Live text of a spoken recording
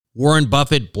Warren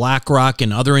Buffett, BlackRock,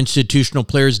 and other institutional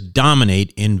players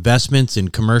dominate investments in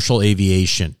commercial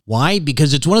aviation. Why?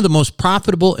 Because it's one of the most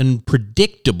profitable and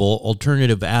predictable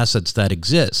alternative assets that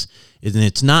exists, and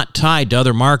it's not tied to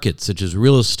other markets such as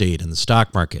real estate and the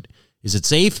stock market. Is it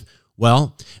safe?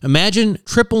 Well, imagine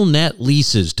triple net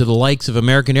leases to the likes of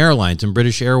American Airlines and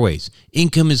British Airways.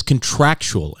 Income is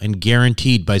contractual and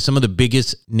guaranteed by some of the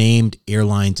biggest named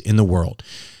airlines in the world.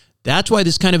 That's why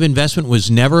this kind of investment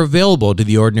was never available to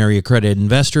the ordinary accredited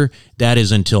investor. That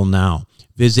is until now.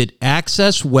 Visit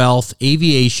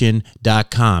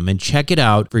accesswealthaviation.com and check it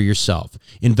out for yourself.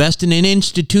 Invest in an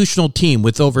institutional team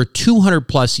with over 200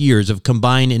 plus years of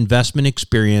combined investment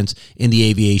experience in the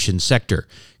aviation sector.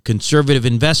 Conservative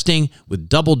investing with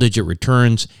double-digit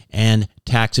returns and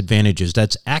tax advantages.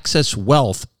 That's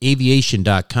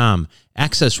accesswealthaviation.com.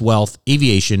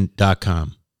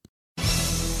 accesswealthaviation.com.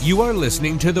 You are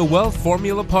listening to the Wealth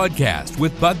Formula Podcast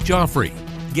with Buck Joffrey.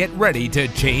 Get ready to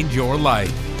change your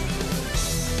life.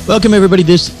 Welcome, everybody.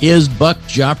 This is Buck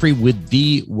Joffrey with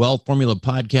the Wealth Formula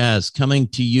Podcast, coming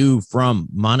to you from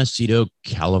Montecito,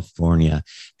 California.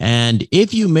 And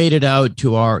if you made it out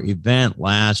to our event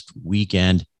last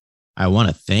weekend, I want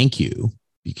to thank you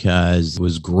because it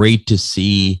was great to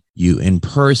see you in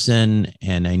person.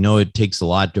 And I know it takes a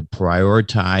lot to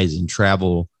prioritize and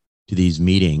travel to these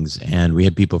meetings, and we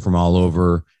had people from all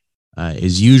over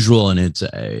as usual, and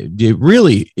it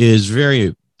really is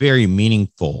very, very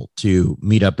meaningful to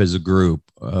meet up as a group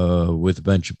with a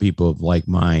bunch of people of like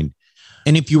mind.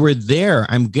 And if you were there,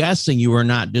 I'm guessing you were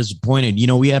not disappointed. You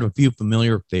know, we had a few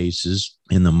familiar faces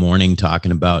in the morning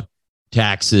talking about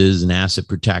taxes and asset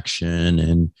protection,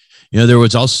 and there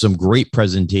was also some great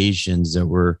presentations that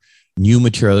were new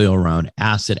material around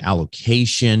asset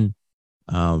allocation.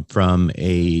 From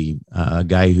a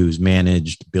guy who's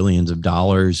managed billions of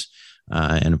dollars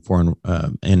in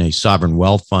a sovereign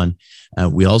wealth fund.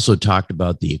 We also talked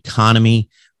about the economy.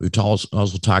 We've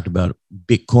also talked about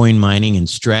Bitcoin mining and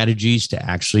strategies to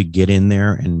actually get in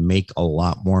there and make a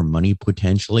lot more money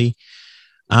potentially.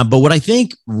 But what I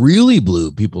think really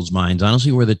blew people's minds,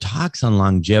 honestly, were the talks on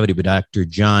longevity by Dr.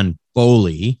 John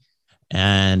Foley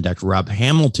and Dr. Rob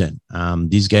Hamilton.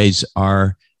 These guys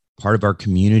are part of our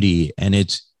community, and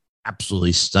it's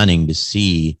absolutely stunning to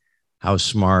see how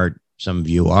smart some of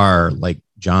you are. Like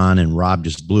John and Rob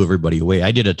just blew everybody away.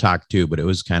 I did a talk too, but it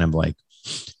was kind of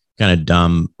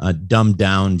dumb, a dumbed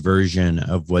down version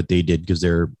of what they did because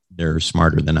they're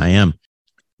smarter than I am.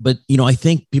 But I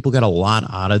think people got a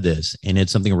lot out of this, and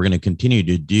it's something we're going to continue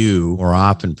to do more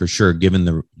often for sure, given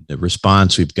the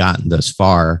response we've gotten thus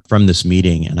far from this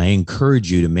meeting. And I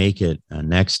encourage you to make it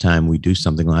next time we do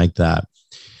something like that.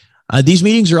 These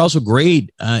meetings are also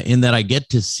great in that I get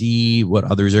to see what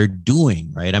others are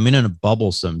doing, right? I'm in a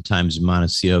bubble sometimes in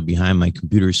Montecito behind my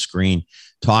computer screen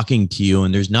talking to you,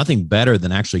 and there's nothing better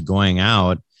than actually going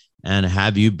out and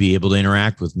have you be able to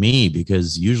interact with me,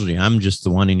 because usually I'm just the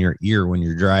one in your ear when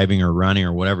you're driving or running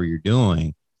or whatever you're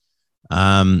doing.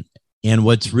 And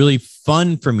what's really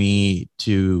fun for me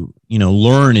to,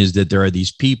 learn is that there are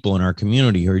these people in our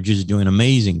community who are just doing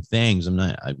amazing things. I'm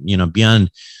not,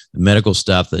 beyond the medical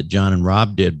stuff that John and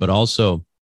Rob did, but also,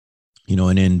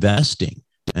 in investing.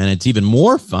 And it's even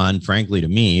more fun, frankly, to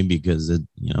me, because it,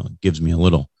 gives me a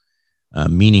little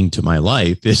meaning to my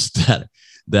life, is that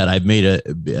I've made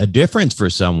a difference for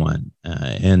someone.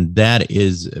 And that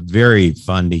is very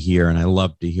fun to hear. And I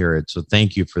love to hear it. So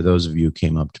thank you for those of you who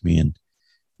came up to me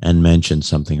and mentioned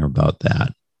something about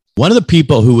that. One of the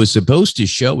people who was supposed to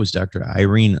show was Dr.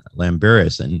 Irene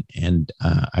Lamberis, and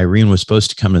Irene was supposed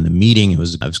to come to the meeting. I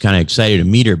was kind of excited to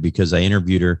meet her because I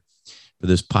interviewed her for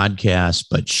this podcast,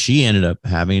 but she ended up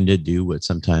having to do what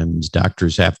sometimes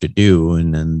doctors have to do,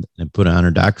 and then put on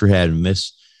her doctor hat and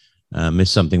miss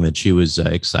something that she was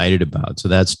excited about. So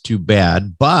that's too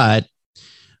bad, but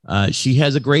she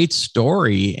has a great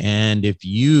story. And if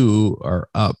you are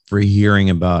up for hearing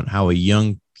about how a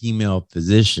young female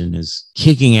physician is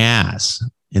kicking ass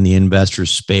in the investor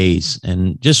space,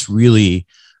 and just really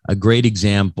a great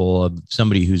example of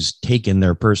somebody who's taken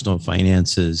their personal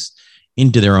finances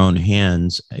into their own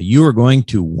hands, you are going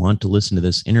to want to listen to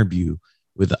this interview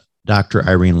with Dr.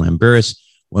 Irene Lamberis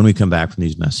when we come back from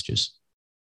these messages.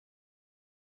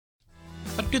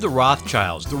 What do the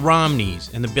Rothschilds, the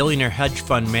Romneys, and the billionaire hedge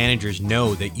fund managers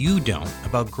know that you don't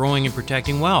about growing and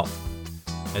protecting wealth?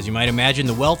 As you might imagine,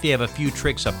 the wealthy have a few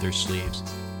tricks up their sleeves.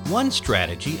 One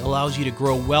strategy allows you to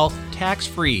grow wealth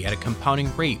tax-free at a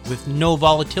compounding rate with no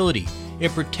volatility.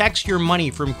 It protects your money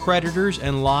from creditors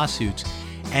and lawsuits,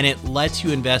 and it lets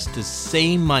you invest the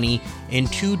same money in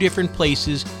two different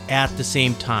places at the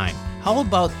same time. How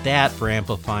about that for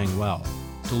amplifying wealth?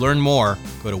 To learn more,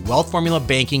 go to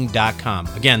wealthformulabanking.com.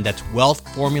 Again, that's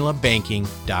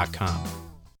wealthformulabanking.com.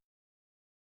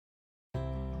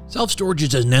 Self-storage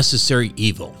is a necessary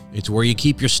evil. It's where you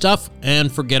keep your stuff and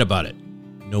forget about it.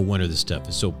 No wonder this stuff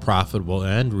is so profitable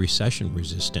and recession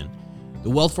resistant. The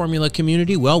Wealth Formula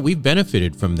community, well, we've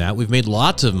benefited from that. We've made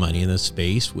lots of money in this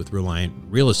space with Reliant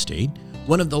Real Estate,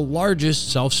 one of the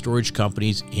largest self-storage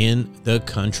companies in the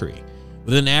country.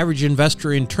 With an average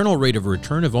investor internal rate of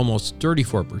return of almost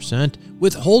 34%,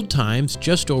 with hold times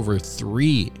just over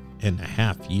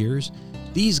 3.5 years,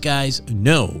 these guys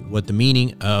know what the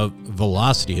meaning of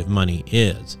velocity of money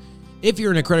is. If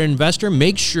you're an accredited investor,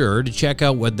 make sure to check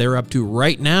out what they're up to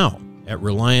right now at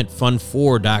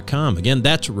ReliantFund4.com. Again,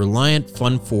 that's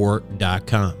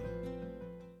ReliantFund4.com.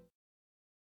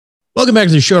 Welcome back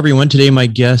to the show, everyone. Today, my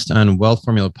guest on Wealth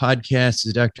Formula Podcast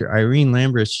is Dr. Irene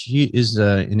Lambris. She is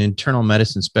an internal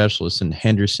medicine specialist in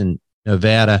Henderson,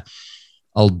 Nevada.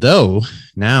 Although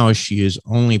now she is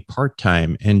only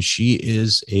part-time and she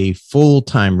is a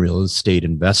full-time real estate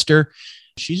investor.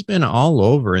 She's been all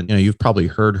over, and you've probably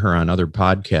heard her on other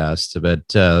podcasts, but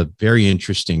very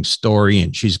interesting story.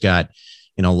 And she's got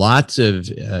lots of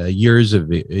years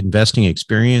of investing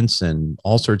experience and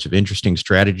all sorts of interesting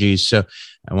strategies. So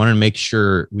I want to make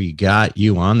sure we got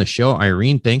you on the show.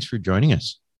 Irene, thanks for joining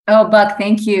us. Oh, Buck,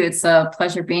 thank you. It's a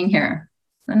pleasure being here.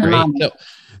 Great.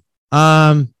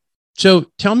 So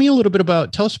tell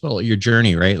us about your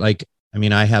journey, right? Like,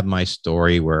 I have my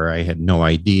story where I had no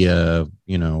idea,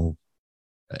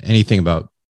 anything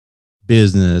about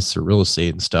business or real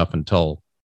estate and stuff until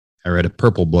I read a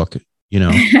Purple book,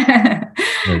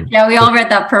 Yeah, we all read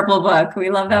that Purple book.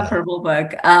 We love that Purple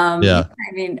book. Yeah.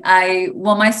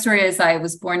 My story is I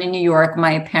was born in New York.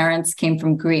 My parents came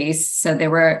from Greece, so they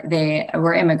were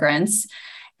immigrants.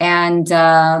 And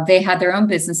they had their own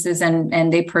businesses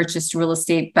and they purchased real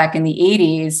estate back in the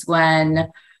 80s when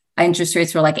interest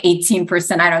rates were like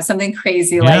 18%. I don't know, something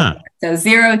crazy like that. So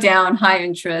zero down, high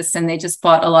interest. And they just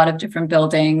bought a lot of different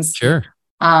buildings. Sure.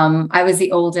 I was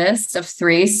the oldest of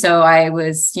three. So I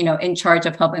was, in charge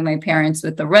of helping my parents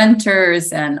with the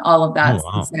renters and all of that. Oh,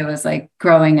 wow. Since I was like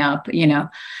growing up,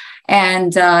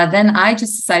 And then I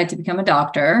just decided to become a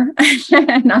doctor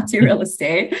and not do real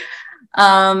estate.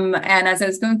 And as I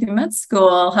was going through med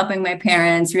school, helping my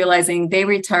parents, realizing they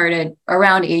retired at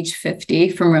around age 50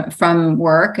 from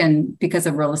work and because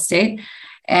of real estate.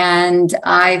 And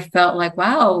I felt like,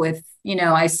 wow, I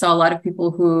saw a lot of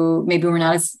people who maybe were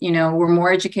not as, were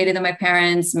more educated than my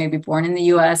parents, maybe born in the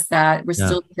US, that were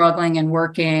still struggling and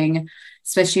working,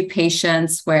 especially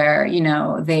patients where,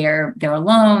 they're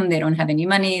alone, they don't have any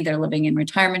money, they're living in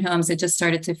retirement homes. It just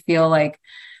started to feel like,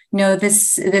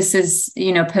 this is,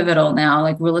 pivotal now.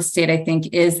 Like real estate, I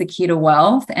think, is the key to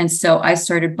wealth. And so I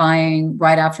started buying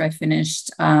right after I finished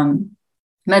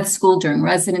med school during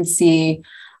residency.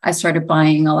 I started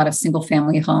buying a lot of single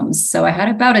family homes. So I had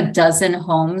about a dozen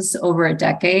homes over a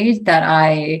decade that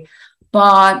I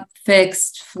bought,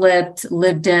 fixed, flipped,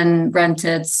 lived in,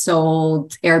 rented,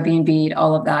 sold, Airbnb,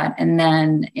 all of that. And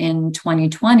then in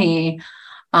 2020,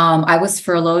 I was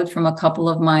furloughed from a couple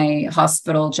of my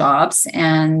hospital jobs,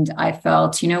 and I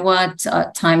felt,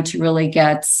 time to really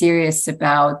get serious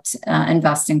about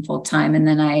investing full time. And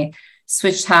then I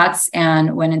switched hats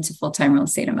and went into full-time real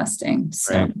estate investing.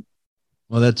 So. Right.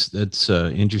 Well, that's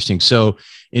interesting. So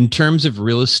in terms of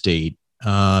real estate,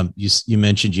 you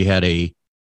mentioned you had a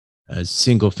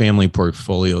single family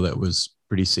portfolio that was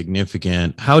pretty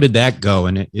significant. How did that go?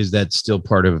 And is that still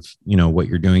part of, what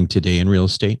you're doing today in real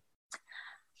estate?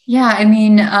 Yeah,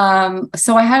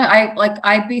 so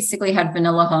I basically had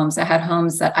vanilla homes. I had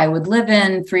homes that I would live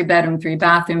in, 3-bedroom, 3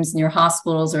 bathrooms near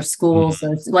hospitals or schools,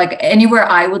 or like anywhere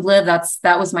I would live.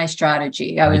 That was my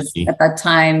strategy. I was at that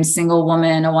time single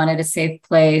woman. I wanted a safe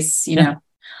place,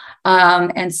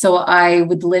 and so I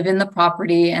would live in the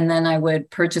property, and then I would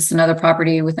purchase another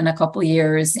property within a couple of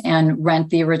years and rent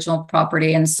the original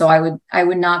property. And so I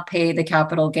would not pay the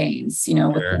capital gains, with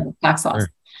the tax laws. Sure.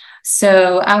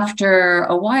 So after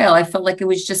a while, I felt like it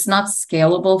was just not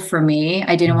scalable for me.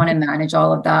 I didn't want to manage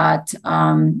all of that.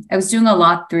 I was doing a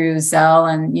lot through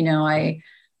Zelle, and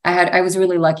I was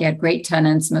really lucky. I had great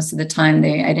tenants most of the time.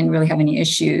 I didn't really have any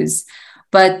issues,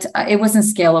 but it wasn't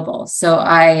scalable. So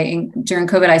during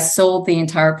COVID, I sold the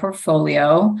entire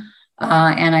portfolio.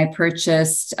 And I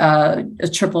purchased a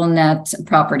triple net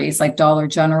properties like Dollar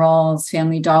Generals,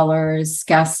 Family Dollars,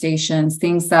 gas stations,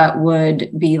 things that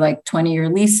would be like 20-year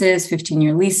leases,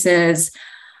 15-year leases.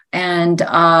 And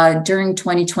during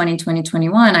 2020,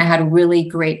 2021, I had really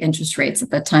great interest rates at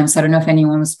that time. So I don't know if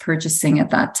anyone was purchasing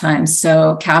at that time.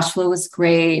 So cash flow was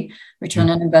great. Return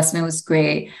on investment was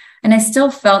great. And I still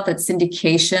felt that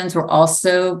syndications were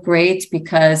also great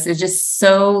because there's just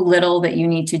so little that you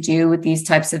need to do with these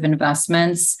types of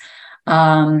investments.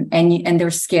 And they're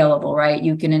scalable, right?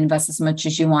 You can invest as much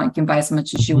as you want, you can buy as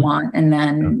much as you want. And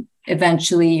then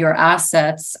eventually your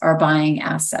assets are buying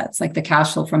assets, like the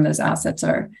cash flow from those assets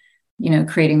are,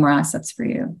 creating more assets for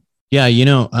you. Yeah.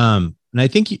 And I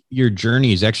think your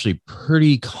journey is actually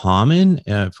pretty common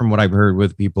from what I've heard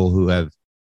with people who have,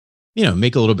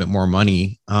 make a little bit more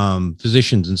money,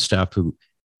 physicians and stuff who,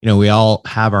 we all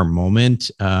have our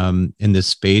moment in this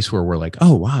space where we're like,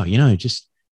 oh, wow, I just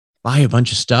buy a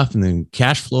bunch of stuff and then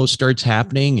cash flow starts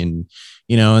happening. And,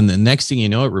 and the next thing you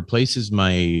know, it replaces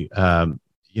my,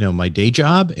 my day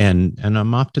job and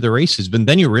I'm off to the races. But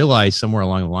then you realize somewhere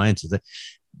along the lines that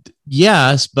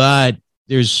yes, but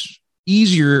there's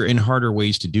easier and harder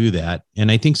ways to do that.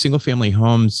 And I think single family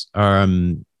homes are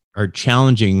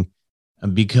challenging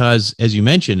because, as you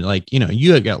mentioned, like,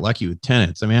 you got lucky with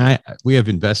tenants. I mean, we have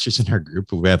investors in our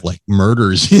group who have like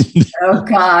murders in oh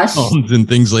gosh homes and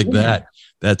things like that.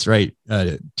 That's right.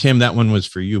 Tim, that one was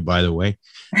for you, by the way.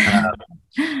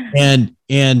 And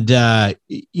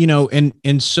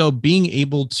so being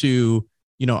able to,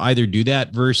 either do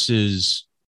that versus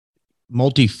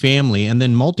multifamily, and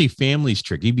then multifamily is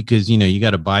tricky because, you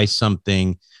got to buy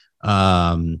something,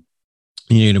 buy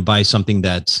something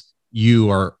that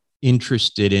you are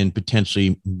interested in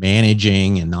potentially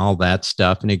managing and all that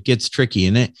stuff. And it gets tricky.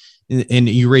 And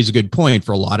you raise a good point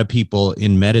for a lot of people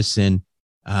in medicine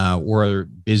or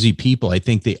busy people. I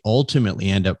think they ultimately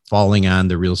end up falling on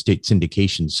the real estate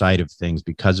syndication side of things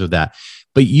because of that.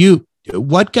 But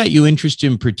what got you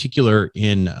interested in particular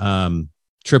in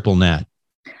triple net?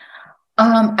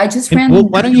 I just ran. Well,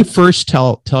 why don't you first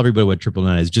tell everybody what triple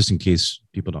net is, just in case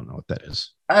people don't know what that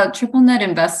is? Triple net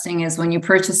investing is when you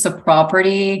purchase a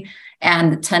property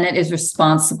and the tenant is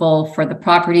responsible for the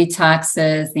property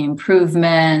taxes, the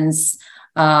improvements,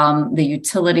 the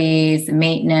utilities, the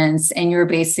maintenance, and you're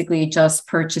basically just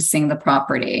purchasing the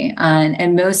property.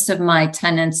 And most of my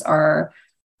tenants are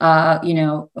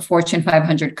Fortune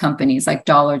 500 companies like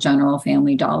Dollar General,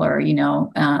 Family Dollar,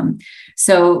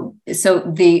 so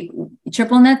the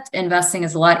triple net investing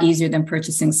is a lot easier than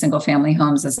purchasing single family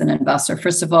homes as an investor.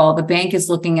 First of all, the bank is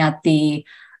looking at the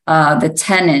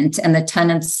tenant and the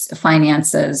tenant's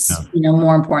finances,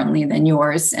 more importantly than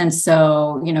yours. And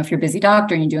so, if you're a busy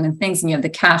doctor and you're doing things and you have the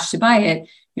cash to buy it,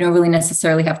 you don't really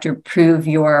necessarily have to prove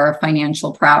your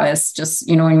financial prowess, just,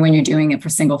 when you're doing it for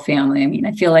single family. I mean,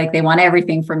 I feel like they want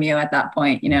everything from you at that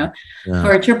point,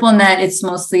 For a triple net, it's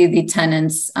mostly the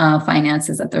tenant's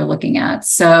finances that they're looking at.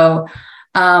 So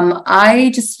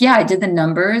I did the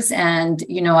numbers and,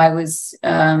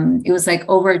 it was like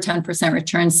over a 10%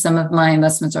 return. Some of my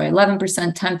investments are 11%,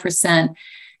 10%.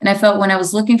 And I felt when I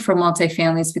was looking for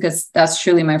multifamilies, because that's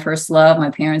truly my first love, my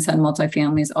parents had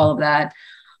multifamilies, all of that.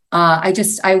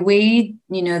 I weighed,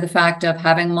 the fact of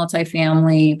having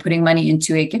multifamily, putting money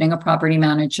into it, getting a property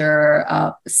manager,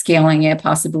 scaling it,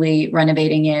 possibly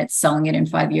renovating it, selling it in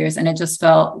 5 years. And it just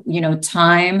felt,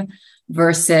 time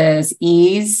versus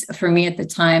ease. For me at the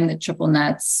time, the triple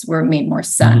nets made more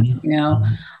sense,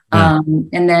 And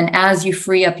then as you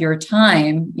free up your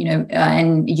time,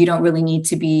 and you don't really need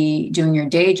to be doing your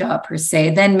day job per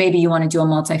se, then maybe you want to do a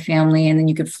multifamily and then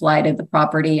you could fly to the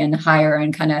property and hire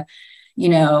and kind of,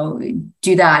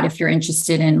 do that if you're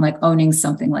interested in like owning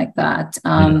something like that.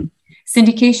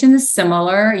 Syndication is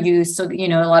similar. You still,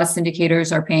 a lot of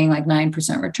syndicators are paying like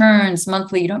 9% returns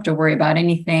monthly. You don't have to worry about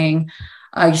anything.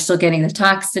 You're still getting the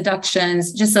tax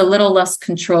deductions, just a little less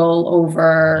control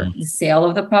over the sale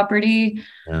of the property.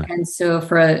 Yeah. And so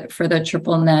for the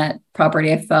triple net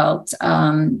property, I felt,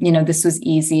 this was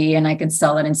easy and I could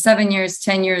sell it in 7 years,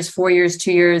 10 years, 4 years,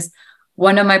 2 years.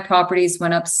 One of my properties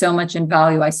went up so much in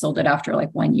value, I sold it after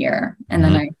like 1 year. And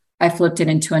then I flipped it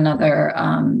into another,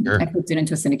 I flipped it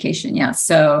into a syndication. Yeah.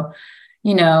 So,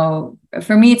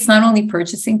 for me, it's not only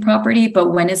purchasing property, but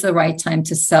when is the right time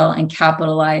to sell and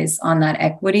capitalize on that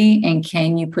equity? And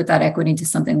can you put that equity into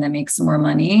something that makes more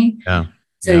money? Yeah.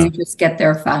 So you just get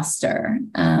there faster.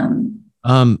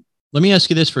 Let me ask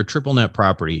you this for triple net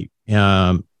property.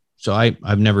 So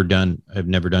I've never done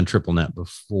triple net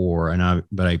before,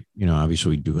 but I obviously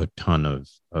we do a ton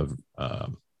of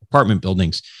apartment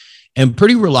buildings, and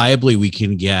pretty reliably we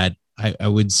can get, I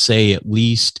would say at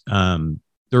least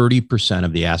 30%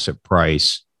 of the asset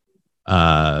price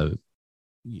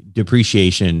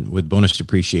depreciation with bonus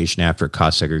depreciation after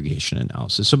cost segregation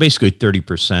analysis. So basically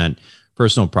 30%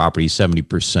 personal property,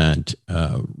 70%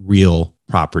 real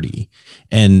property,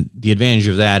 and the advantage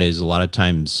of that is a lot of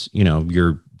times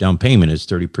your down payment is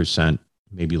 30%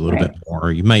 maybe a little bit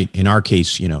more. You might, in our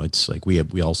case, it's like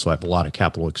we also have a lot of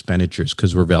capital expenditures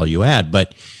because we're value add.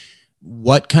 But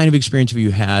what kind of experience have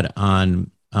you had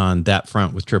on that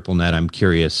front with Triple Net? I'm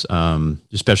curious,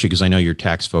 especially because I know you're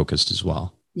tax focused as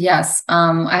well. Yes.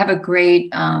 I have a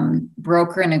great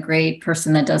broker and a great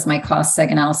person that does my cost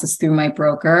seg analysis through my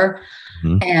broker.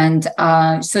 And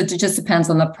so it just depends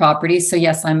on the property. So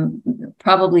yes, I'm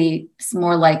probably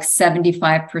more like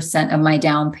 75% of my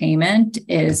down payment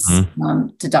is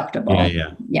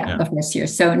deductible. Yeah, the first year.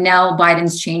 So now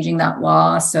Biden's changing that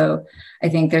law. So I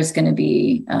think there's going to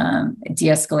be a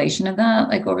de-escalation of that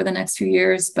like over the next few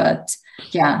years. But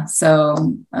yeah,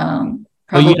 so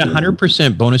well, you get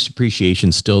 100% bonus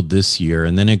depreciation still this year,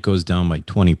 and then it goes down by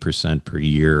 20% per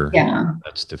year. Yeah,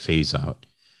 that's the phase out.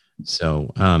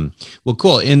 So, well,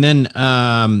 cool. And then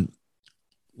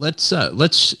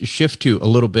let's shift to a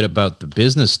little bit about the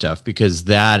business stuff, because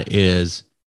that is,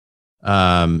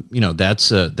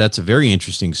 that's a very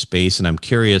interesting space. And I'm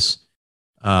curious,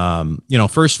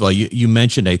 first of all, you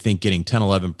mentioned, I think, getting 10,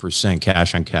 11%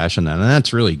 cash on cash on that, and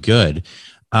that's really good.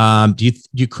 Do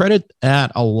you credit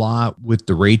that a lot with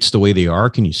the rates the way they are?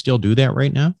 Can you still do that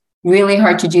right now? Really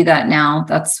hard to do that now.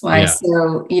 That's why. Yeah.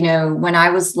 So, when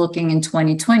I was looking in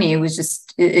 2020, it was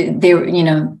just, it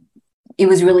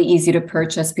was really easy to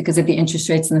purchase because of the interest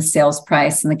rates and the sales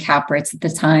price and the cap rates at the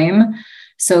time.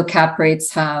 So cap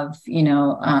rates have,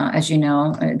 as you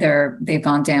know, they've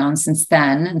gone down since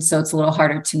then. And so it's a little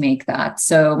harder to make that.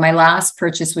 So my last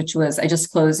purchase, which was, I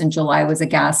just closed in July, was a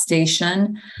gas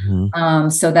station.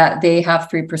 So that they have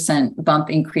 3%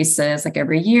 bump increases like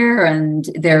every year. And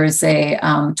there's a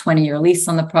 20-year lease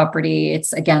on the property.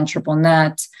 It's again, triple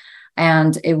net.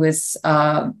 And it was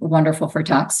wonderful for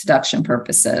tax deduction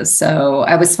purposes. So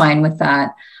I was fine with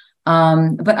that.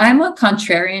 But I'm a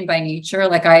contrarian by nature.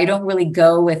 Like I don't really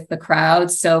go with the crowd.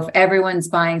 So if everyone's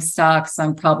buying stocks,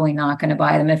 I'm probably not going to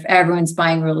buy them. If everyone's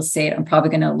buying real estate, I'm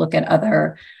probably going to look at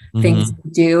other things to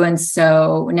do. And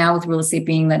so now with real estate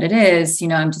being that it is,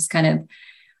 I'm just kind of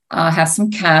have some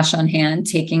cash on hand,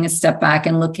 taking a step back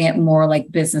and looking at more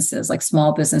like businesses, like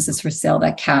small businesses for sale,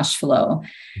 that cash flow,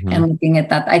 and looking at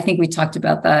that. I think we talked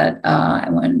about that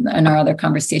in our other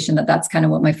conversation, that's kind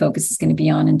of what my focus is going to be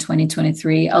on in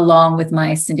 2023, along with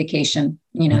my syndication,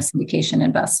 syndication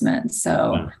investment.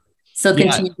 So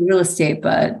continue real estate,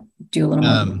 but do a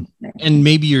little more. And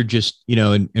maybe you're just,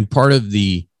 and part of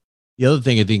the other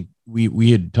thing I think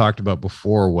we had talked about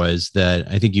before was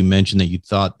that I think you mentioned that you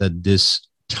thought that this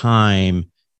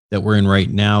time that we're in right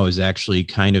now has actually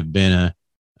kind of been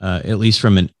at least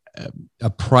from a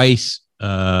price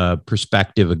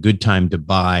perspective, a good time to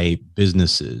buy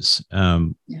businesses.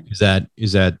 Is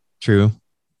that true?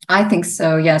 I think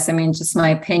so. Yes. I mean, just my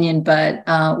opinion, but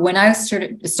when I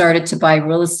started to buy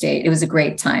real estate, it was a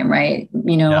great time, right?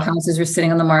 Houses were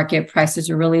sitting on the market, prices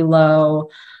are really low.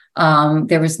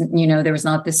 There was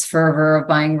not this fervor of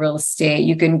buying real estate.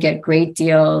 You can get great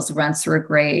deals. Rents were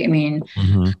great. I mean,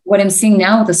 what I'm seeing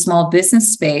now with the small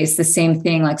business space, the same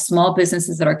thing, like small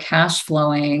businesses that are cash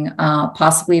flowing,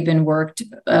 possibly have been worked,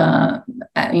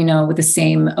 with the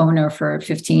same owner for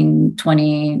 15,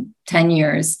 20, 10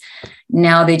 years.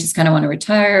 Now they just kind of want to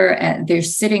retire, and they're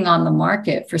sitting on the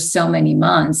market for so many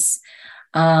months.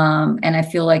 And I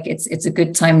feel like it's a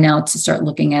good time now to start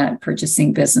looking at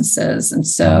purchasing businesses. And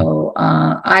so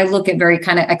I look at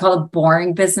I call it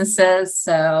boring businesses.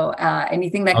 So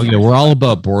anything that. Oh yeah, we're all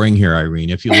about boring here, Irene.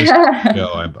 If you listen to the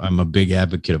show, I'm a big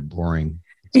advocate of boring.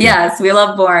 Yes, we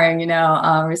love boring,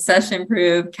 recession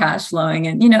proof, cash flowing.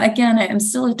 And, again, I'm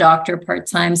still a doctor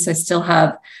part-time. So I still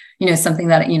have, something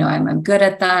that, I'm good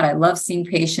at that. I love seeing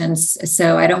patients.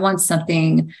 So I don't want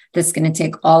something that's going to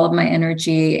take all of my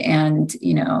energy. And,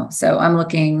 so I'm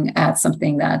looking at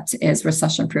something that is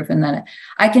recession proof and that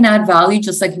I can add value,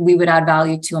 just like we would add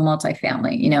value to a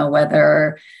multifamily,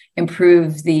 whether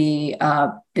improve the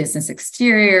business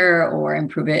exterior or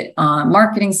improve it on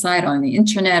marketing side on the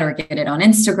internet or get it on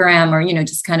Instagram or,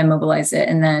 just kind of mobilize it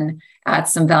and then add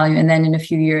some value. And then in a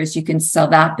few years, you can sell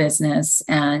that business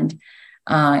and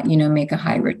make a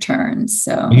high return.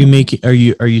 So are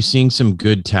you seeing some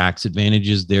good tax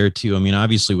advantages there too? I mean,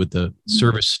 obviously with the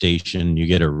service station, you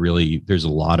get there's a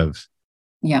lot of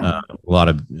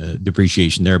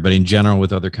depreciation there, but in general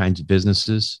with other kinds of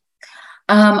businesses.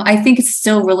 I think it's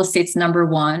still real estate's number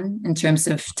one in terms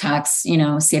of tax,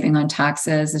 saving on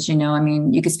taxes. As you know, I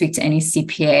mean, you could speak to any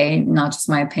CPA, not just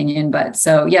my opinion, but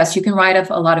so yes, you can write off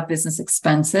a lot of business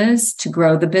expenses to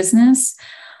grow the business.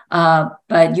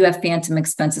 But you have phantom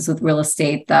expenses with real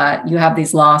estate that you have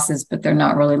these losses, but they're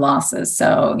not really losses.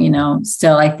 So,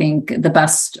 still, I think the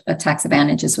best tax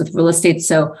advantage is with real estate.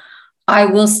 So I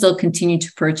will still continue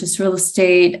to purchase real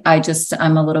estate.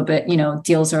 I'm a little bit,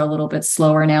 deals are a little bit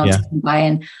slower now to come by,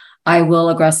 and I will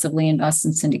aggressively invest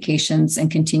in syndications and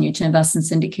continue to invest in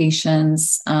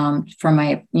syndications for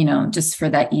my, just for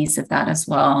that ease of that as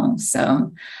well.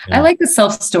 So I like the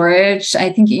self-storage.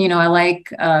 I think, I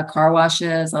like car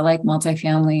washes. I like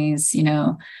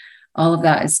multifamilies, all of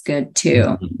that is good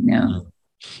too.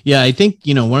 Yeah, I think,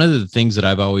 one of the things that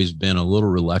I've always been a little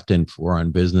reluctant for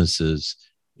on businesses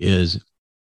is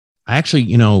I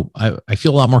actually, I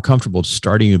feel a lot more comfortable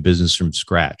starting a business from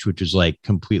scratch, which is like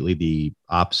completely the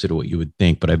opposite of what you would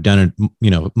think. But I've done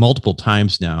it, multiple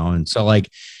times now. And so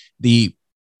like the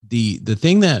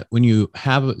thing that when you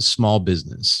have a small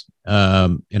business,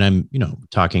 and I'm,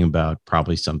 talking about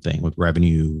probably something with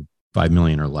revenue 5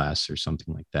 million or less or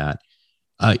something like that,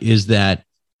 is that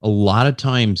a lot of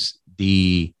times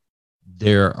there's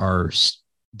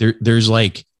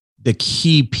like the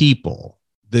key people,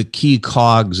 the key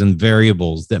cogs and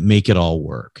variables that make it all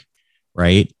work,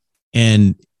 right?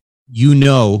 And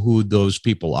who those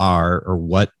people are or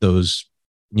what those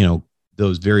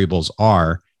variables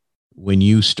are when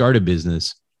you start a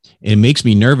business. And it makes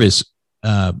me nervous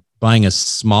buying a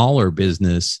smaller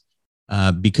business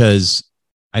because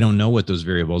I don't know what those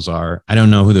variables are. I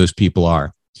don't know who those people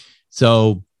are.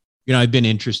 So, I've been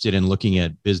interested in looking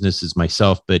at businesses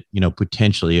myself, but,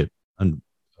 potentially on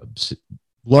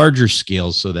larger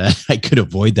scales so that I could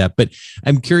avoid that. But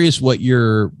I'm curious what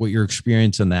your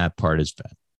experience on that part has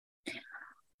been.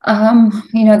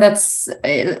 That's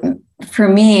for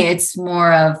me, it's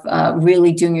more of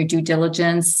really doing your due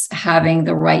diligence, having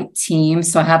the right team.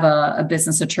 So I have a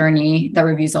business attorney that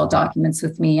reviews all documents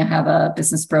with me. I have a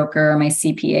business broker, my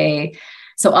CPA.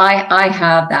 So I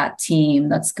have that team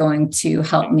that's going to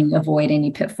help me avoid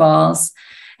any pitfalls.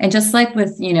 And just like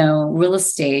with, real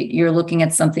estate, you're looking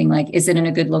at something like, is it in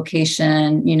a good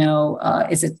location?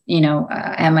 Is it,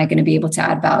 am I going to be able to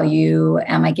add value?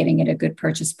 Am I getting it at a good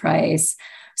purchase price?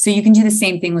 So you can do the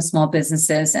same thing with small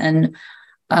businesses. And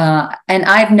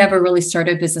I've never really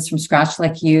started a business from scratch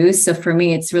like you. So for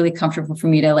me, it's really comfortable for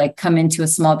me to like come into a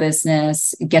small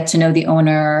business, get to know the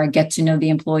owner, get to know the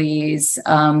employees,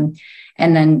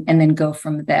 and then go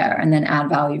from there and then add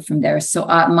value from there. So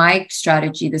my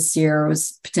strategy this year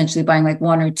was potentially buying like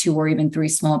 1 or 2 or even 3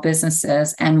 small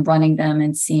businesses and running them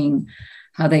and seeing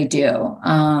how they do.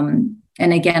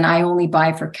 And again, I only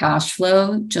buy for cash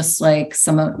flow, just like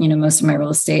most of my real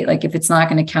estate. Like if it's not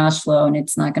going to cash flow and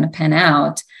it's not going to pan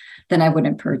out, then I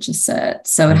wouldn't purchase it.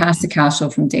 So it has to cash flow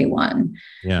from day one.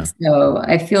 Yeah. So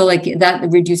I feel like that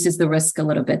reduces the risk a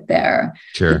little bit there.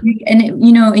 Sure. And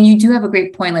you do have a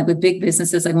great point, like with big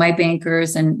businesses, like my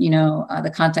bankers and,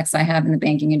 the contacts I have in the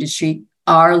banking industry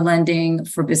are lending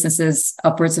for businesses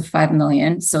upwards of 5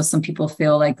 million. So some people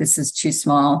feel like this is too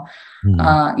small, for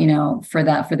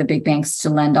the big banks to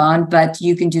lend on, but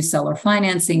you can do seller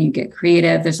financing, you get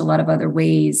creative. There's a lot of other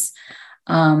ways.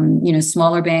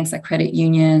 Smaller banks like credit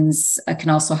unions can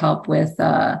also help with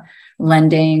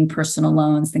lending, personal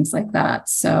loans, things like that.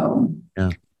 So,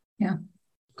 yeah.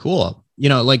 Cool.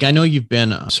 Like I know you've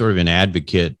been sort of an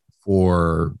advocate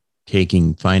for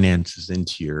taking finances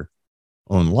into your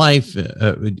own life,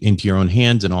 into your own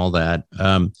hands and all that.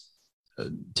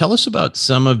 Tell us about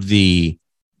some of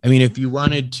if you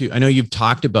wanted to, I know you've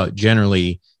talked about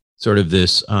generally sort of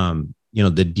this,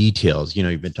 the details,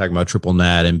 you've been talking about triple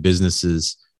net and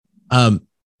businesses. Have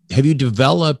you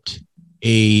developed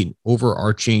a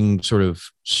overarching sort of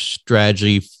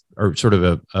strategy or sort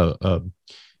of a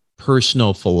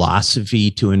personal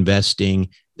philosophy to investing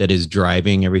that is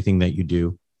driving everything that you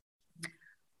do?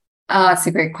 That's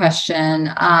a great question.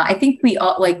 I think we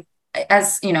all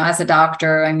as a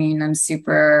doctor, I'm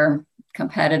super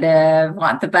competitive,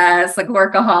 want the best, like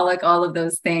workaholic, all of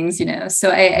those things, So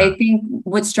I think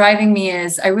what's driving me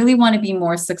is I really want to be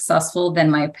more successful than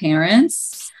my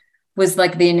parents was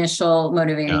like the initial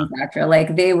motivating factor.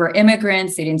 Like they were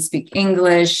immigrants, they didn't speak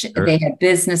English, They had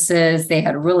businesses, they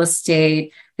had real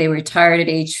estate, they retired at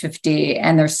age 50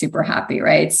 and they're super happy,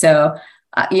 right? So,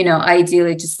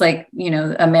 ideally just like,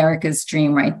 America's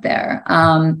dream right there.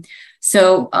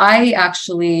 So I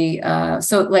actually,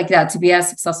 like that, to be as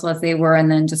successful as they were,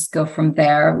 and then just go from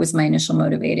there was my initial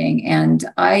motivating. And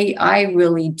I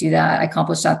really do that. I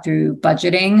accomplish that through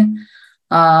budgeting.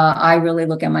 I really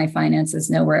look at my finances,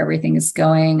 know where everything is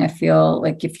going. I feel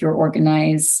like if you're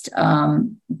organized,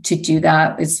 to do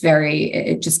that is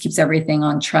it just keeps everything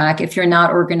on track. If you're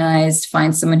not organized,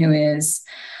 find someone who is.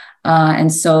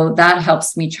 And so that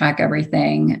helps me track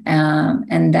everything.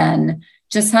 And then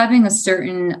just having a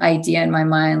certain idea in my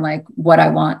mind, like what I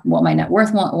want, what I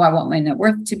want my net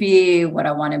worth to be, what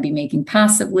I want to be making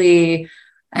passively,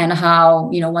 and how,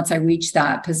 once I reach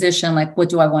that position, like, what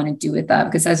do I want to do with that?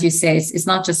 Because as you say, it's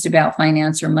not just about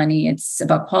finance or money. It's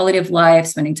about quality of life,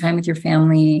 spending time with your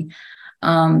family,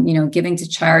 giving to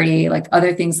charity, like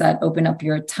other things that open up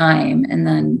your time. And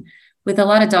then with a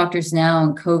lot of doctors now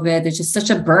in COVID, there's just such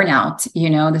a burnout,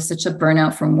 there's such a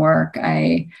burnout from work.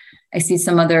 I see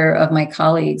some other of my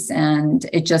colleagues, and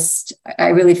I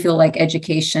really feel like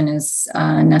education is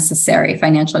necessary,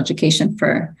 financial education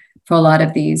for a lot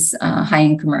of these high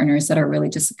income earners that are really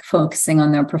just focusing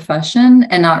on their profession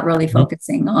and not really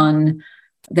focusing on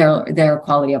their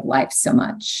quality of life so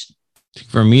much.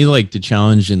 For me, like the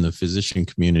challenge in the physician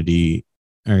community,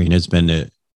 Irene, has been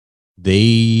that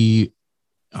they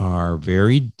are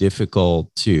very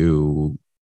difficult to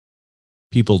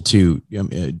people to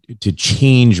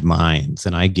change minds.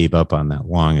 And I gave up on that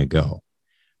long ago,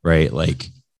 right? Like,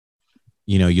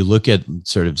 you look at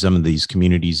sort of some of these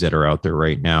communities that are out there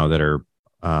right now that are,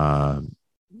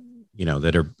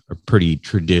 that are a pretty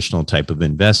traditional type of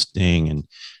investing, and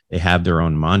they have their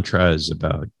own mantras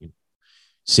about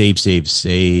save, save,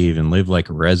 save, and live like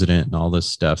a resident and all this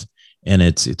stuff. And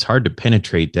it's hard to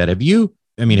penetrate that. Have you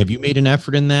made an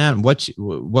effort in that?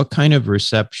 What kind of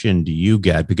reception do you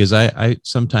get? Because I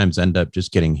sometimes end up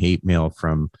just getting hate mail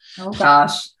from, oh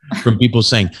gosh, from people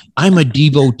saying, I'm a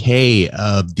devotee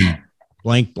of the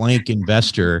blank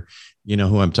investor,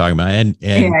 who I'm talking about.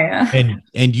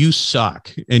 And you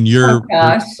suck and you're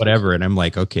whatever. And I'm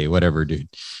like, okay, whatever, dude.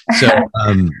 So,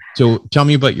 so tell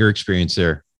me about your experience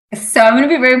there. So I'm going to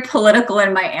be very political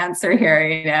in my answer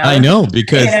here, I know,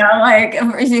 because I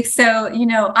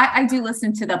do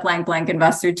listen to the blank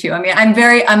investor too. I mean,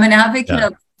 I'm an advocate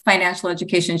of financial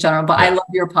education in general, but I love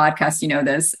your podcast.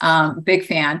 This, big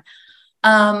fan.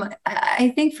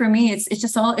 I think for me, it's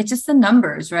just the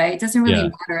numbers, right? It doesn't really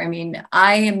matter. I mean,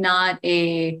 I am not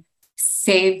a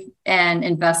save and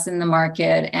invest in the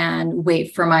market and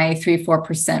wait for my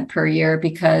 3-4% per year,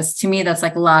 because to me, that's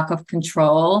like lack of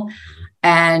control.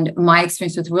 And my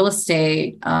experience with real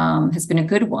estate has been a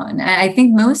good one. And I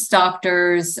think most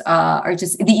doctors are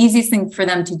just, the easiest thing for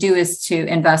them to do is to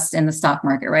invest in the stock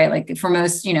market, right? Like for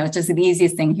most, it's just the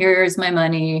easiest thing. Here's my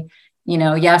money.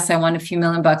 Yes, I want a few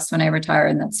 $1,000,000 when I retire,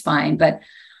 and that's fine. But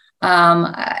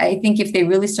I think if they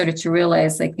really started to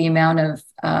realize like the amount of,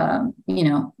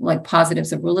 like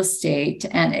positives of real estate,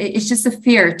 and it's just a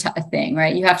fear thing,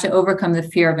 right? You have to overcome the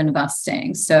fear of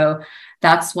investing. So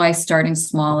that's why starting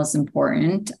small is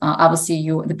important. Obviously,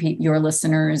 your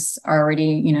listeners are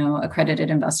already, accredited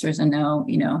investors and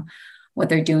know, what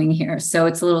they're doing here. So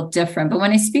it's a little different. But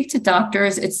when I speak to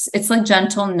doctors, it's like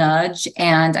gentle nudge,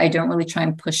 and I don't really try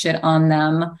and push it on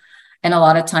them. And a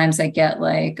lot of times I get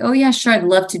like, oh yeah, sure, I'd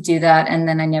love to do that. And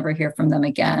then I never hear from them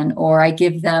again. Or I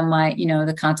give them my,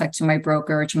 the contact to my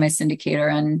broker or to my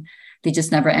syndicator, and they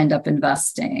just never end up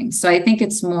investing. So I think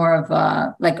it's more of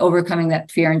like overcoming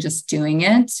that fear and just doing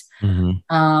it. Mm-hmm.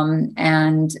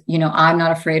 And, I'm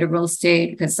not afraid of real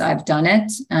estate because I've done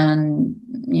it, and,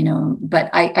 but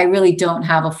I really don't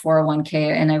have a 401k,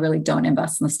 and I really don't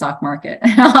invest in the stock market,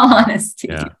 in all honesty.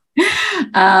 Yeah.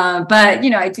 But,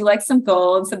 I do like some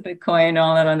gold, some Bitcoin,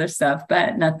 all that other stuff,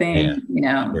 but nothing,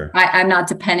 sure. I'm not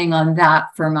depending on that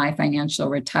for my financial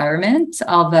retirement,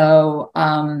 although,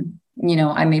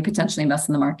 I may potentially invest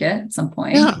in the market at some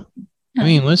point. Yeah. I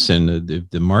mean, listen,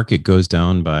 the market goes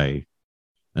down by,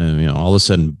 all of a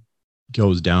sudden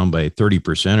goes down by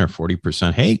 30% or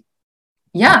 40%. Hey,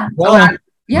 yeah. Might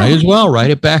as well write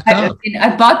it back up.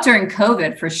 I bought during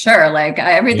COVID for sure. Like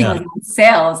everything was on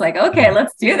sale. I was like, okay,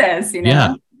 let's do this.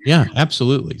 Yeah,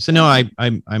 absolutely. So no,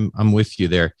 I'm with you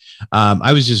there.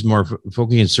 I was just more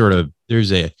focusing sort of,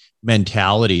 there's a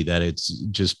mentality that it's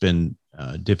just been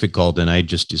difficult, and I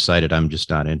just decided I'm just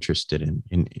not interested in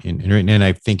and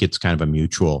I think it's kind of a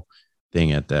mutual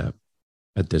thing at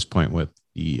this point with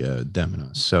the them and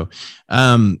us. So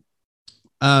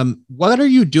what are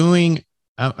you doing?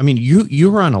 I mean, you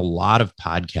were on a lot of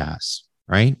podcasts,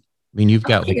 right? I mean, you've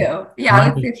got I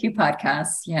would say a few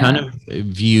podcasts, ton of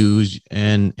views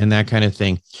and that kind of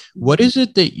thing. What is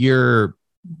it that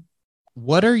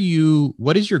what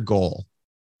is your goal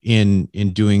in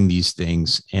doing these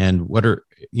things, and what are,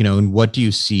 and what do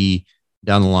you see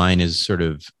down the line as sort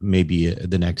of maybe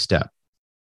the next step?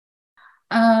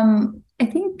 I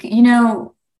think,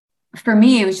 for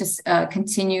me, it was just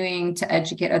continuing to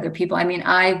educate other people. I mean,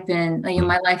 I've been,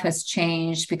 my life has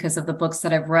changed because of the books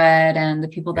that I've read and the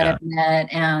people that I've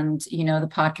met, and, the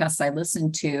podcasts I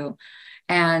listened to.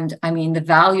 And I mean, the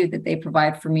value that they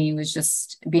provide for me was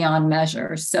just beyond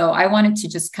measure. So I wanted to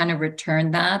just kind of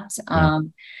return that.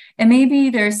 And maybe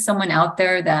there's someone out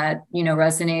there that,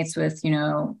 resonates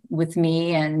with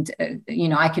me, and,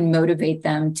 I can motivate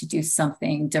them to do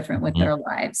something different with their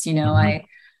lives.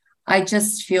 I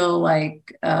just feel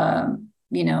like, I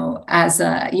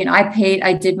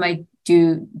did my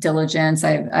due diligence.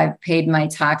 I've paid my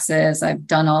taxes. I've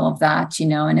done all of that,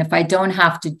 and if I don't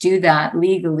have to do that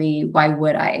legally, why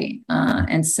would I?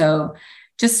 And so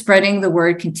just spreading the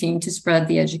word, continue to spread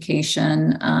the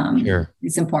education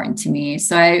is important to me.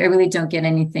 So I really don't get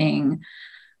anything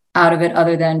out of it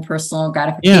other than personal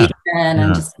gratification.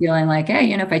 And just feeling like,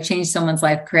 hey, if I change someone's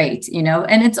life, great,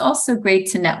 and it's also great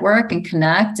to network and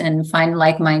connect and find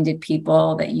like-minded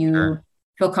people that you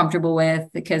feel comfortable with,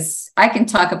 because I can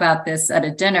talk about this at a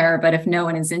dinner, but if no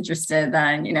one is interested,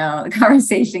 then, the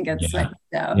conversation gets switched.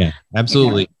 So,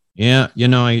 absolutely.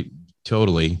 I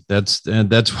totally, that's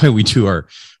why we have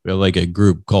like a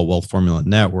group called Wealth Formula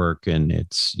Network, and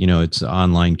it's an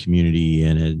online community,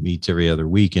 and it meets every other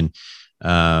week. And we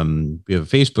have a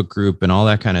Facebook group and all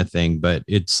that kind of thing, but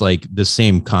it's like the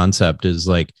same concept is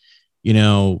like,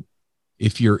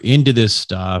 if you're into this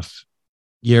stuff,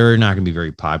 you're not going to be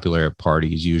very popular at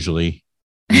parties usually.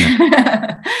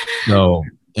 So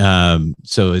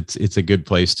it's a good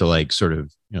place to like sort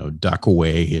of, duck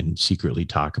away and secretly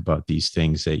talk about these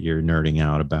things that you're nerding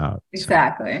out about.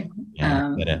 Exactly.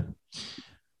 So,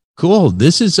 cool.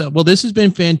 This has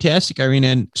been fantastic, Irene.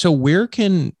 And so where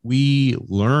can we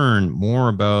learn more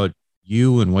about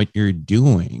you and what you're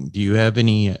doing? Have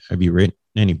you written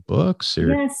any books?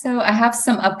 So I have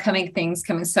some upcoming things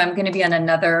coming. So I'm going to be on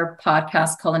another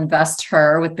podcast called Invest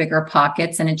Her with Bigger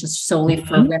Pockets, and it's just solely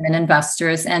for women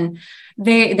investors. And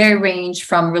they range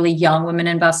from really young women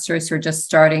investors who are just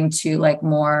starting to like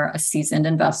more seasoned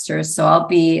investors. So I'll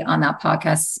be on that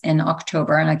podcast in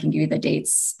October, and I can give you the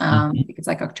dates. I think it's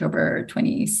like October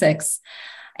 26th.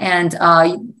 And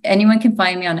anyone can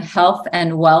find me on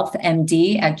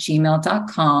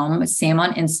healthandwealthmd@gmail.com. Same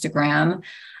on Instagram.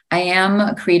 I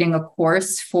am creating a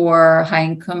course for high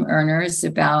income earners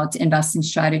about investing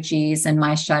strategies and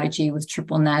my strategy with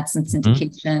triple nets and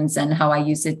syndications and how I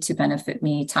use it to benefit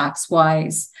me tax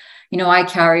wise. I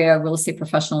carry a real estate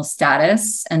professional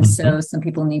status. And so some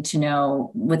people need to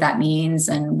know what that means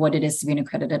and what it is to be an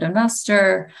accredited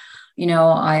investor.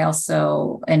 I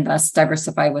also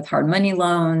diversify with hard money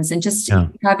loans, and just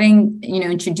having,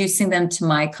 introducing them to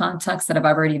my contacts that I've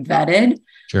already vetted.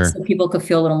 So people could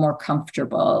feel a little more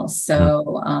comfortable.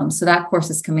 So, so that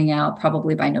course is coming out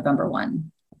probably by November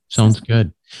 1. Sounds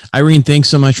good. Irene, thanks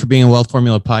so much for being a Wealth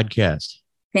Formula podcast.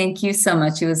 Thank you so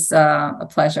much. It was a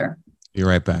pleasure. Be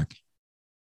right back.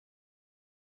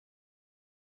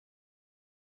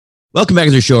 Welcome back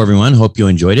to the show, everyone. Hope you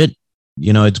enjoyed it.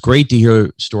 It's great to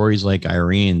hear stories like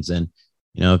Irene's, and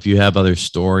if you have other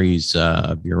stories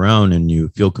of your own and you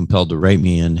feel compelled to write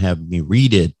me and have me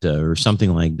read it or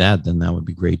something like that, then that would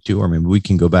be great too. Or maybe we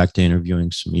can go back to interviewing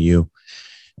some of you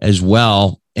as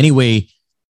well. Anyway,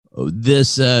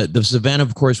 this event,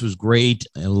 of course, was great.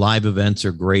 Live events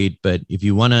are great, but if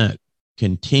you want to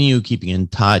continue keeping in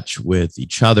touch with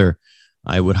each other,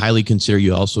 I would highly consider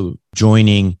you also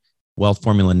joining Wealth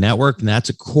Formula Network, and that's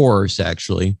a course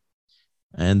actually.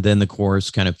 And then the course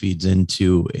kind of feeds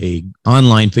into a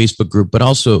online Facebook group, but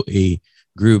also a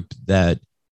group that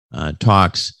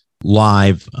talks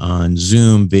live on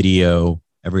Zoom video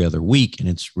every other week. And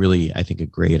it's really, I think, a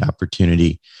great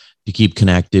opportunity to keep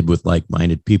connected with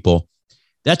like-minded people.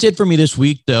 That's it for me this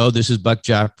week, though. This is Buck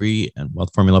Joffrey and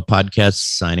Wealth Formula Podcast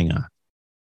signing off.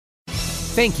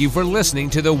 Thank you for listening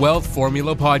to the Wealth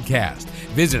Formula Podcast.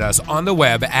 Visit us on the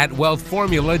web at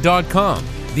wealthformula.com.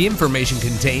 The information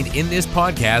contained in this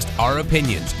podcast are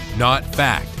opinions, not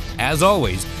fact. As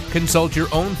always, consult your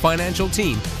own financial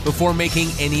team before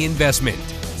making any investment.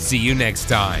 See you next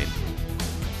time.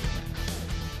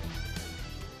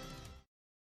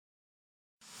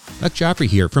 Buck Joffrey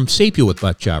here from Sapio with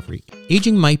Buck Joffrey.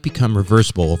 Aging might become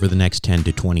reversible over the next 10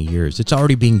 to 20 years. It's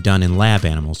already being done in lab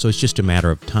animals, so it's just a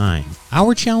matter of time.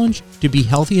 Our challenge? To be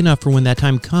healthy enough for when that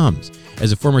time comes.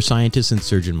 As a former scientist and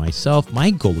surgeon myself,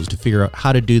 my goal is to figure out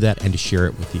how to do that and to share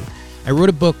it with you. I wrote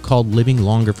a book called Living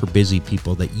Longer for Busy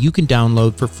People that you can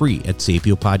download for free at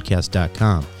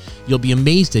sapiopodcast.com. You'll be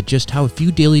amazed at just how a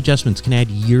few daily adjustments can add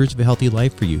years of a healthy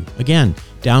life for you. Again,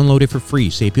 download it for free,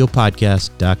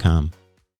 sapiopodcast.com.